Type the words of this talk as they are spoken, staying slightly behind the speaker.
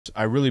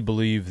I really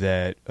believe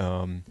that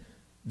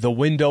the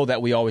window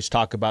that we always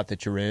talk about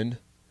that you're in,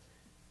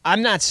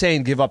 I'm not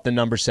saying give up the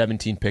number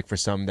 17 pick for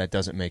something that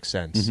doesn't make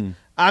sense. Mm-hmm.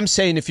 I'm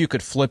saying if you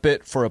could flip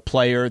it for a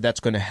player that's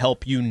going to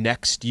help you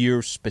next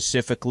year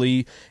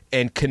specifically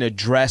and can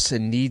address a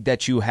need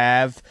that you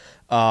have,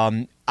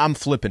 I'm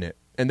flipping it.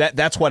 And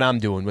that's what I'm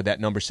doing with that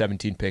number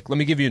 17 pick. Let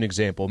me give you an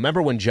example.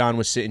 Remember when John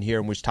was sitting here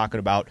and we were talking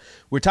about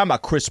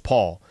Chris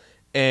Paul,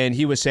 and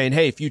he was saying,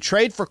 hey, if you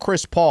trade for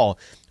Chris Paul,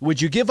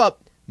 would you give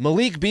up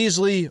Malik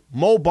Beasley,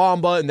 Mo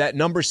Bamba, and that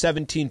number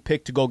 17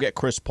 pick to go get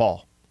Chris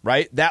Paul,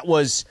 right? That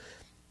was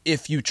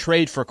if you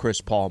trade for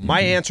Chris Paul.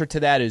 My answer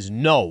to that is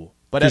no.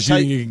 But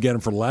you can get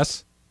him for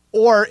less?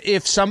 Or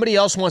if somebody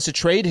else wants to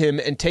trade him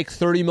and take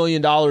 $30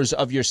 million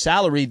of your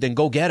salary, then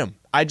go get him.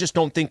 I just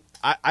don't think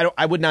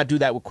I would not do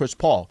that with Chris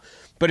Paul.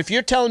 But if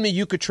you're telling me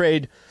you could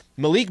trade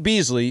Malik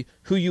Beasley,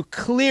 who you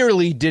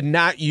clearly did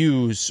not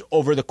use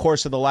over the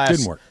course of the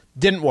last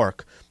didn't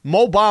work.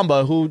 Mo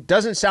Bamba, who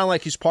doesn't sound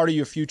like he's part of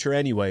your future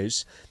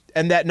anyways,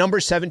 and that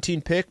number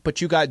 17 pick, but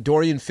you got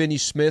Dorian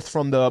Finney-Smith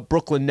from the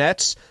Brooklyn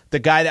Nets, the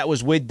guy that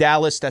was with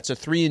Dallas, that's a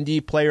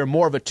 3-and-D player,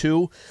 more of a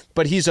 2,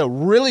 but he's a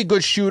really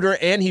good shooter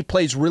and he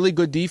plays really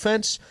good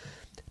defense.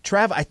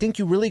 Trav, I think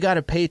you really got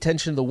to pay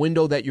attention to the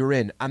window that you're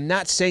in. I'm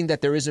not saying that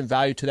there isn't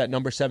value to that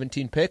number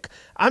 17 pick.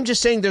 I'm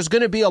just saying there's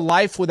going to be a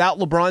life without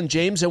LeBron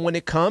James, and when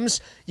it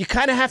comes, you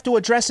kind of have to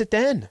address it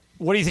then.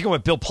 What do you think of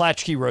what Bill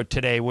Plaschke wrote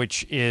today,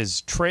 which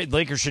is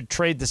Lakers should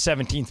trade the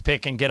 17th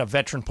pick and get a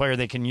veteran player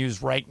they can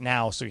use right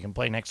now so he can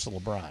play next to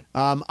LeBron?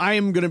 I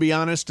am going to be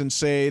honest and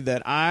say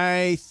that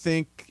I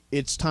think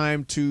it's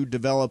time to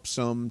develop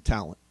some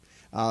talent.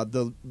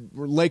 The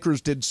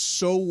Lakers did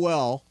so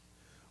well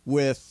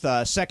with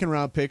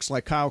second-round picks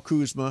like Kyle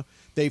Kuzma.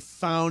 They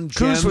found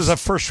gems. Kuz was a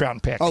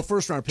first-round pick. Oh,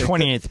 first-round pick.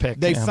 28th pick.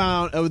 They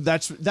found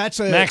that's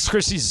a Max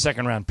Christie's a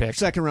second-round pick.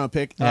 Second-round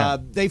pick. Yeah.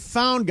 They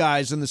found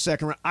guys in the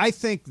second round. I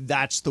think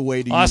that's the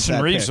way to use Austin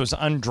that Reeves pick. was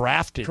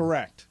undrafted.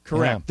 Correct.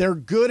 Yeah. They're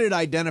good at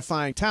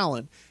identifying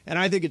talent, and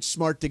I think it's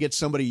smart to get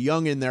somebody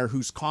young in there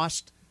who's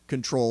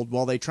cost-controlled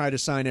while they try to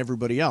sign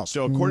everybody else.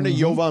 So according to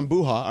Jovan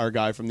Buha, our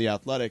guy from The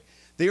Athletic,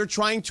 they are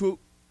trying to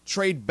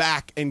trade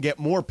back and get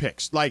more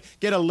picks, like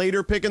get a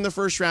later pick in the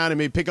first round and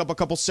maybe pick up a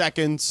couple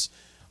seconds.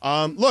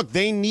 Look,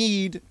 they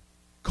need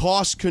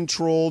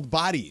cost-controlled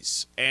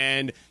bodies,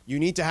 and you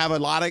need to have a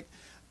lot of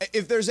 –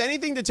 if there's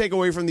anything to take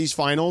away from these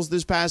finals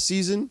this past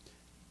season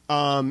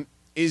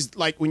is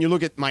like when you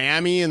look at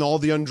Miami and all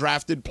the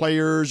undrafted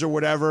players or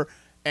whatever,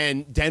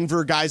 and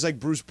Denver, guys like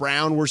Bruce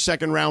Brown were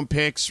second-round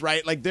picks,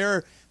 right? Like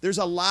there's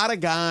a lot of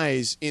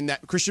guys in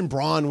that. Christian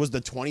Braun was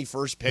the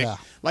 21st pick. Yeah.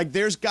 Like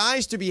there's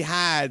guys to be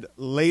had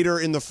later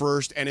in the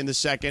first and in the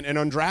second and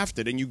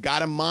undrafted, and you got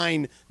to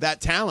mine that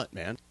talent,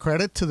 man.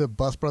 Credit to the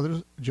Bus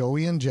brothers,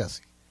 Joey and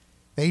Jesse.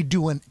 They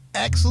do an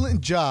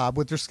excellent job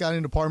with their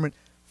scouting department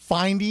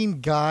finding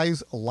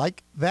guys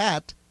like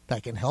that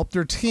can help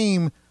their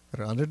team that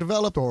are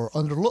underdeveloped or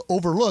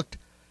overlooked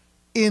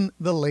in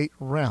the late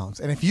rounds.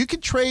 And if you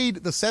could trade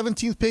the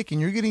 17th pick and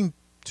you're getting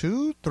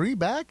 2-3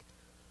 back,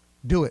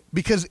 do it.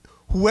 Because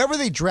whoever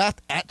they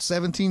draft at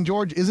 17,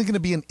 George, isn't going to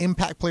be an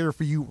impact player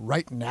for you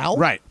right now.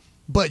 Right.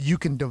 But you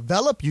can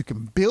develop, you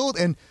can build.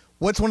 And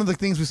what's one of the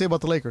things we say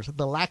about the Lakers?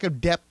 The lack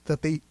of depth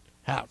that they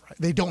have. Right?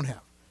 They don't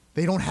have.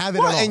 They don't have it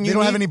at all. They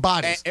don't have any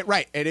bodies.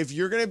 Right. And if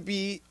you're going to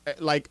be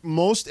like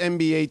most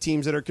NBA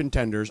teams that are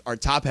contenders are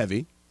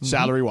top-heavy,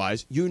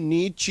 salary-wise, you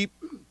need cheap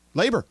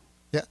labor.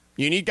 Yeah.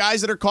 You need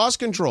guys that are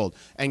cost-controlled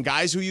and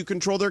guys who you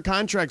control their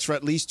contracts for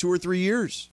at least 2 or 3 years.